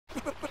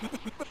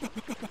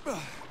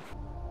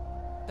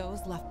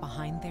those left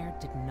behind there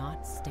did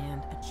not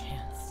stand a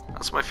chance.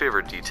 That's my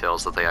favorite detail,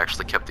 is that they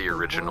actually kept the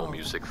original world's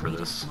music for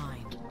this. greatest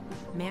mind.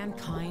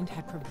 Mankind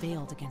had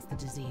prevailed against the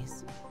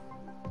disease.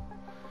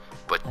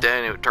 But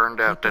then it turned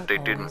out that they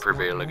didn't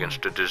prevail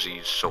against the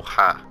disease, so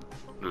ha,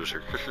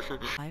 loser.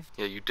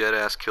 Yeah, you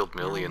dead-ass killed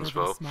millions,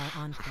 Now live Vo. in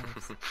small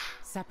enclaves,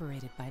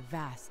 separated by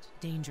vast,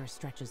 dangerous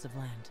stretches of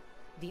land.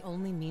 The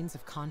only means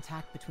of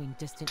contact between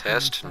distant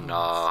Test? human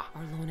Nah. settlements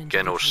are lone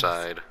individuals.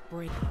 Genocide.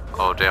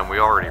 Oh damn, we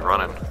already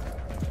running.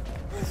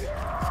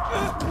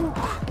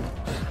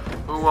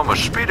 Ooh, I'm a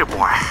speedy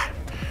boy.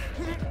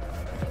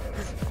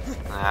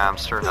 Nah, I'm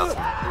starting out to...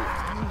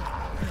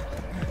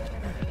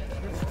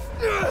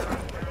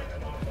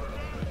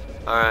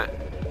 Alright.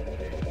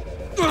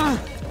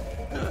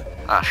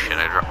 Ah shit,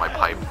 I dropped my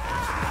pipe.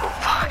 Oh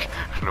fuck.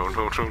 No,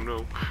 no, no,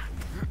 no.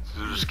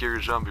 This is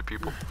scary zombie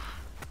people.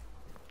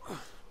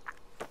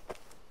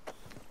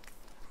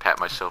 Pat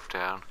myself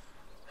down.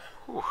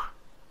 Whew.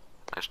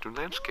 Nice new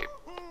landscape.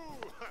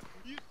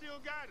 You still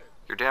got it.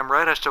 You're damn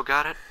right I still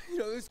got it. You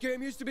know, this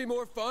game used to be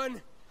more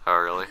fun. Oh,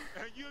 really?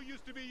 And you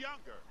used to be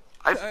younger.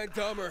 And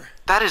dumber.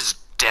 That is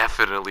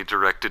definitely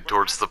directed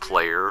towards the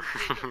player.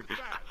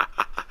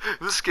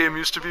 This game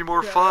used to be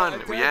more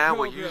fun. Yeah,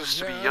 well, you used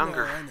to be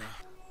younger. I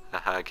know.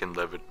 I can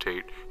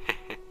levitate.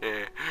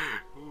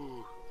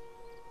 Ooh.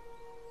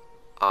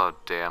 Oh,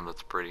 damn,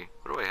 that's pretty.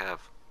 What do I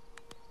have?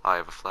 I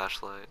have a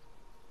flashlight.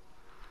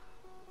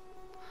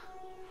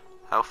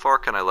 How far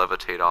can I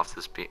levitate off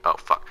this beam? Oh,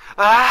 fuck.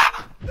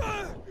 Ah!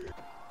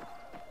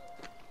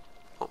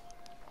 Oh,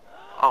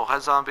 oh, hi,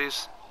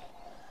 zombies.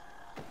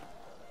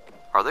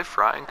 Are they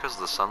frying because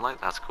of the sunlight?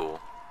 That's cool.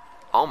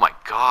 Oh my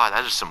god,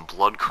 that is some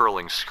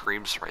blood-curdling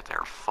screams right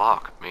there.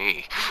 Fuck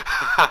me.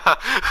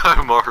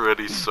 I'm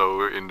already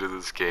so into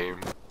this game.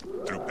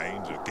 Through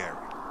Baines or Gary.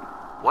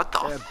 What the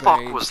Yeah, fuck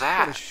Baines, was what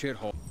that? a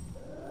shithole.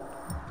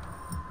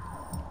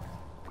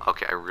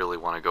 Okay, I really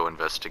want to go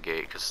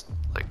investigate, because,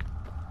 like,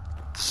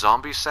 the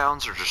zombie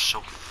sounds are just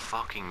so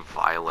fucking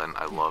violent.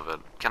 I love it.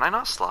 Can I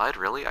not slide,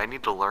 really? I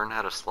need to learn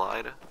how to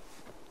slide?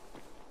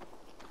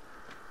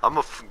 I'm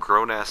a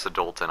grown-ass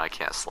adult and I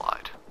can't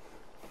slide.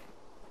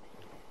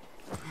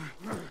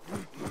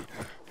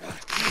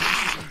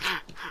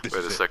 Wait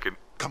a second.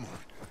 Come on.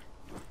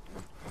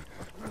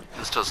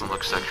 This doesn't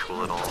look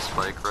sexual at all,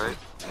 Spike, right?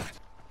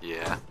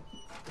 Yeah.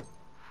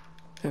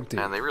 Empty.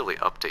 Man, they really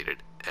updated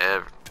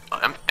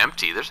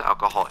empty. There's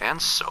alcohol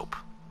and soap.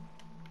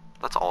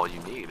 That's all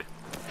you need.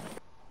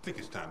 I think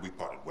it's time we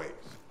parted ways.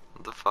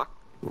 What the fuck?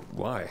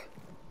 Why?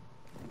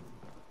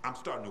 I'm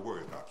starting to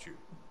worry about you.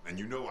 And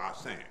you know our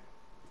saying.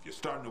 If you're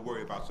starting to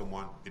worry about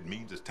someone, it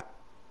means it's time.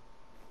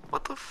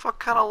 What the fuck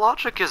kind of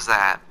logic is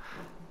that?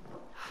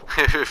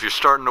 If you're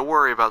starting to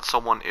worry about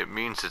someone, it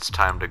means it's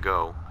time to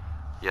go.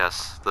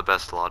 Yes, the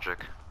best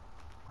logic.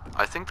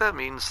 I think that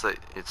means that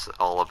it's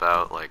all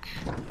about, like,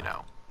 you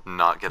know,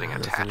 not getting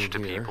attached to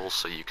people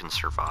so you can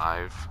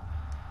survive.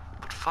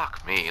 But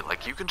fuck me,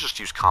 like, you can just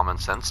use common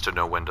sense to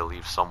know when to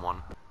leave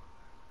someone.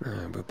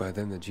 But by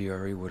then the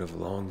GRE would have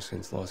long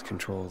since lost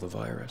control of the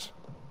virus.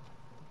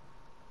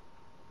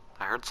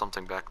 I heard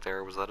something back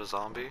there. Was that a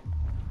zombie?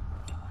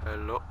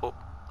 Hello?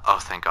 Oh,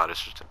 thank God,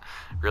 it's just...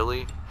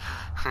 Really?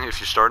 If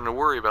you're starting to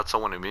worry about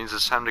someone, it means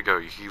it's time to go.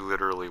 He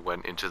literally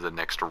went into the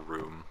next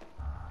room.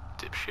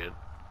 Dipshit.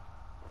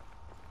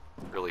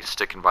 Really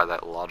sticking by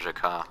that logic,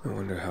 huh? I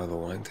wonder how the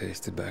wine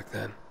tasted back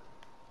then.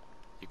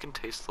 You can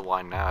taste the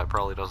wine now. It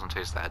probably doesn't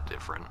taste that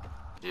different.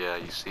 Yeah,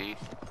 you see?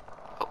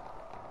 Oh.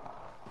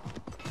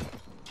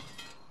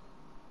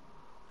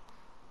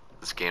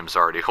 This game's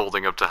already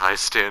holding up to high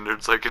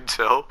standards, I can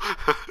tell.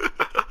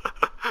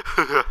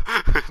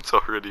 It's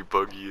already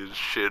buggy as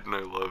shit and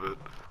I love it.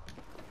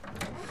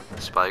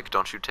 Spike,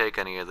 don't you take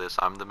any of this.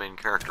 I'm the main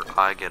character.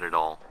 I get it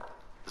all.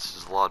 This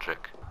is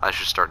logic. I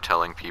should start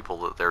telling people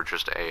that they're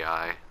just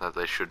AI, that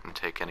they shouldn't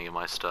take any of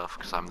my stuff,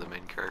 because I'm the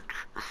main character.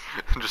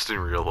 Just in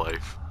real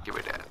life. Give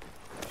me that.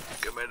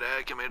 Give me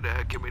that, give me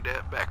that, give me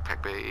that.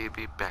 Backpack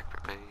baby,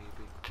 backpack baby.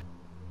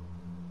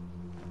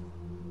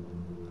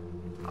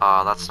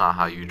 That's not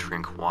how you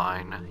drink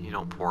wine. You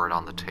don't pour it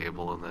on the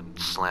table and then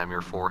slam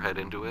your forehead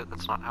into it.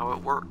 That's not how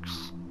it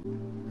works.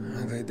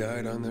 They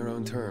died on their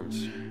own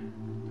terms.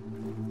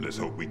 Let's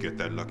hope we get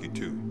that lucky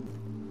too.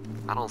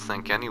 I don't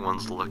think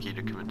anyone's lucky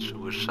to commit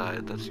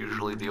suicide. That's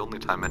usually the only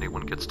time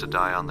anyone gets to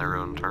die on their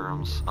own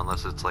terms.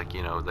 Unless it's like,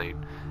 you know, they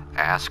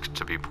ask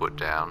to be put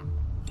down.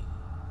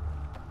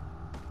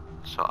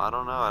 So I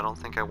don't know. I don't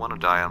think I want to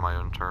die on my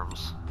own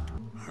terms.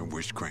 I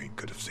wish Crane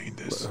could have seen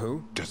this.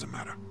 Who? Doesn't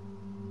matter.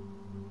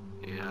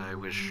 Yeah, I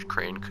wish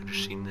Crane could have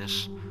seen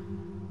this.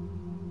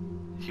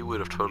 He would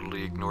have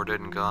totally ignored it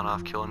and gone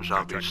off killing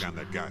zombies. Down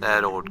that guy.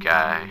 That old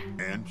guy.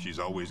 And she's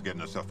always getting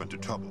herself into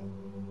trouble.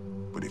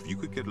 But if you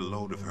could get a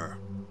load of her...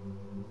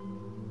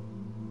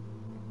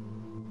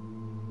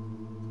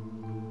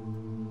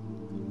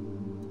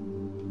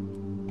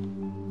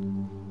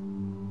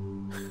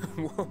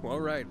 Whoa,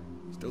 all right.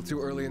 Still too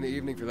early in the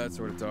evening for that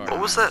sort of talk.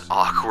 What was that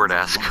awkward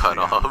ass cut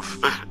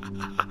off?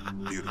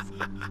 Beautiful.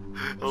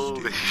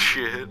 Holy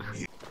shit.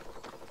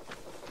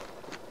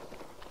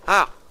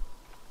 Oh!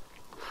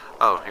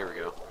 Oh, here we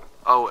go.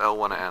 Oh,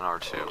 L1 and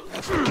R2.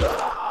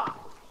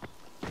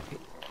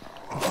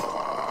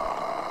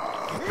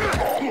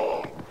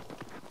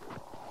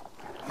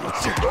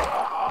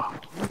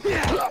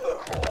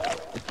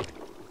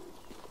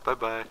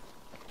 Bye-bye.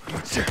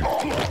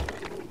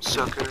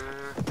 Sucker.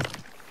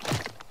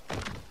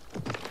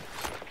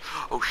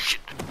 Oh,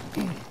 shit.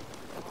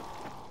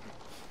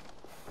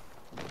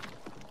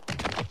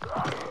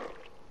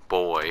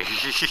 Boy.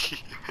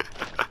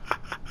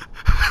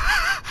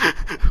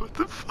 What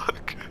the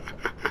fuck?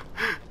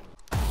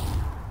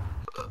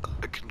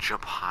 I can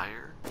jump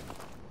higher?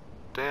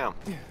 Damn.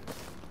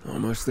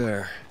 Almost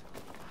there.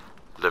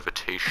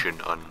 Levitation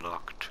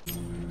unlocked.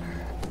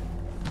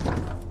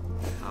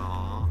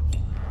 Aww.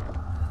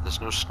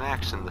 There's no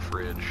snacks in the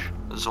fridge.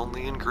 There's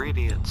only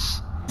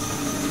ingredients.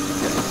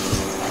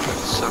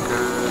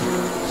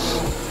 Suckers.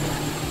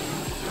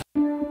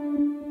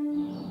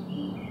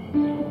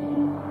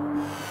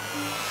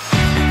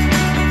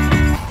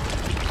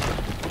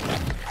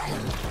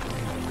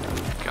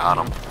 Got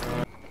him.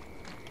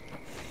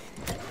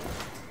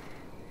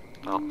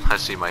 Oh, I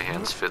see my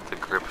hands fit the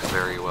grip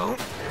very well.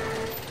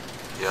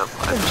 Yep,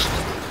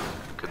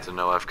 good to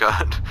know I've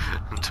got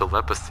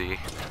telepathy.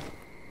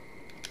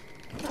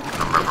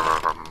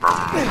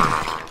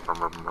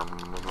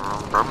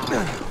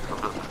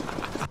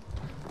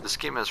 This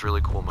game has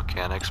really cool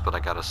mechanics, but I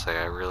gotta say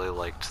I really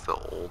liked the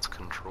old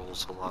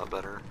controls a lot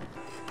better.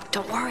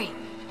 Don't worry,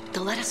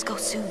 they'll let us go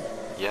soon.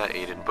 Yeah,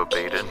 Aiden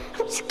Babaden.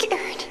 I'm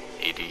scared.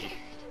 80.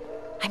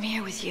 I'm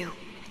here with you.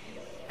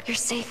 You're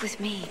safe with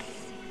me.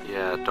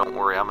 Yeah, don't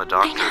worry, I'm a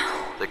doctor.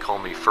 They call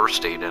me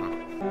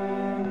First-Aiden.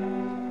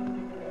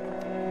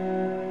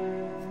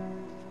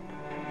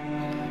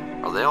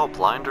 Are they all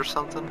blind or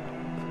something?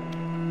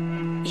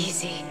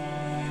 Easy.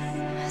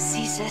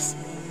 See, sis?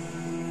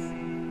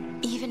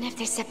 Even if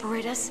they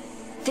separate us,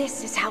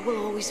 this is how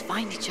we'll always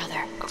find each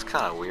other. That's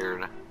kind of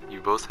weird.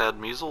 You both had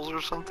measles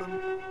or something?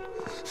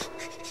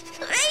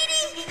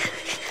 Lady!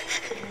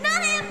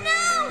 Not him,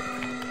 no!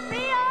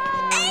 Mia!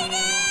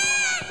 Aiden!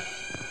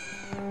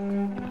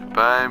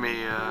 Bye,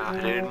 Mia. I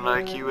didn't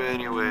like you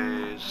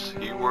anyways.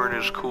 You weren't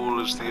as cool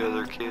as the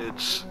other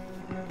kids.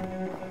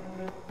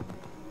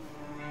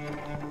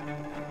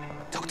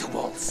 Dr.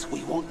 Waltz,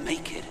 we won't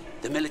make it.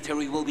 The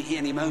military will be here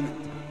any moment.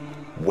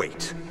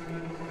 Wait.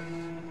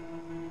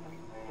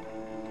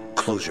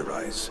 Close your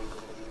eyes.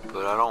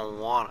 But I don't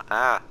want.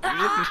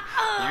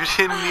 You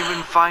didn't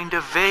even find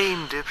a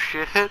vein,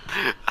 dipshit.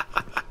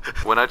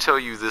 When I tell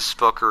you this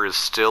fucker is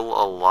still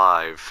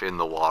alive in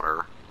the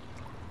water,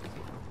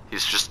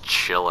 he's just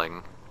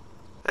chilling.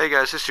 Hey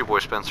guys, it's your boy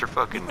Spencer,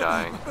 fucking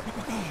dying.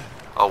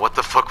 Oh, what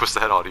the fuck was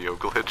that audio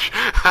glitch?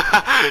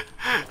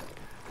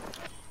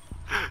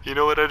 You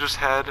know what I just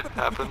had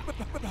happen?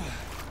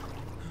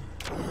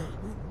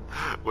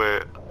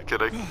 Wait,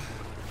 can I?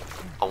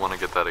 I want to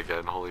get that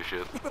again. Holy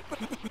shit!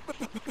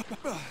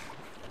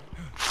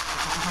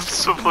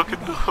 So fucking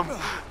dumb.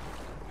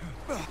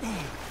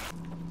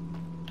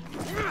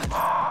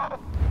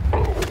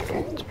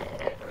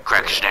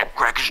 Crack his neck,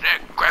 crack his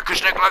neck, crack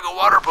his neck like a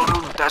water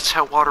balloon. That's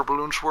how water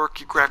balloons work.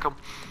 You crack them.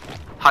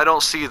 I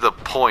don't see the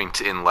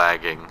point in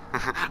lagging.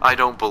 I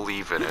don't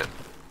believe in it.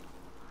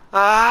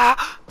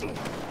 Ah!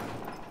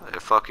 I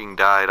fucking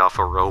died off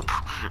a rope.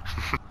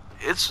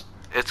 It's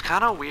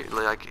kind of weird.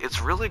 Like,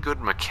 it's really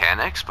good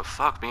mechanics, but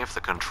fuck me if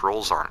the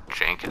controls aren't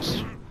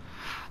jankus.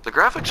 The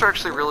graphics are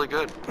actually really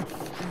good.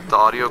 The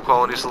audio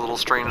quality's a little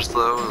strange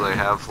though. They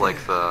have like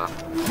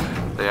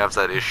they have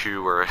that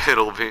issue where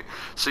it'll be.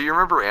 So you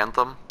remember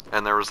Anthem?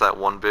 And there was that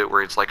one bit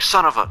where it's like,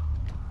 "Son of a."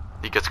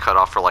 He gets cut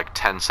off for like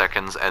 10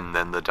 seconds, and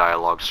then the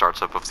dialogue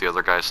starts up with the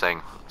other guy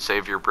saying,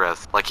 "Save your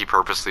breath." Like he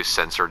purposely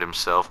censored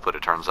himself, but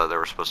it turns out there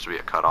was supposed to be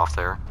a cutoff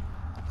there.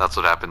 That's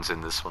what happens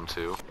in this one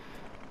too.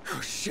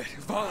 Oh shit,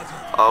 volatile.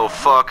 Oh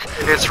fuck,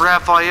 it's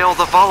Raphael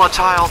the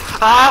Volatile!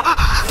 Ah!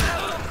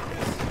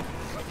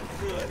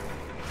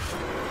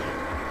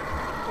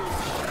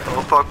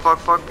 Oh fuck, fuck,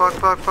 fuck, fuck,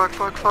 fuck, fuck,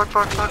 fuck, fuck,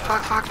 fuck, fuck,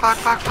 fuck, fuck, fuck,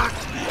 fuck, fuck.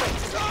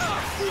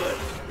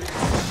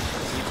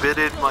 He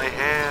bitted my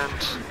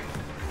hand.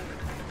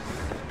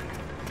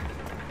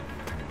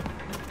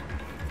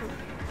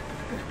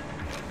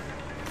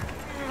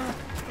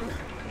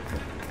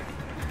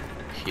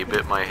 He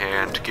bit my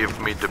hand, give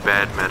me the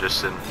bad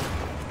medicine.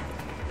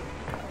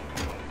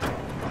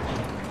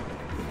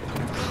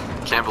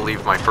 Can't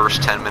believe my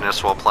first 10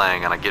 minutes while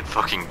playing and I get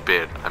fucking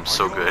bit. I'm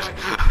so good.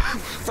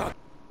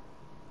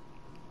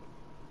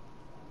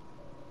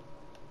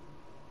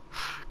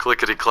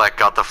 Clickety clack,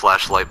 got the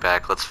flashlight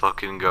back. Let's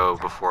fucking go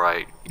before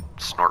I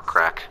snort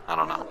crack. I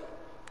don't know.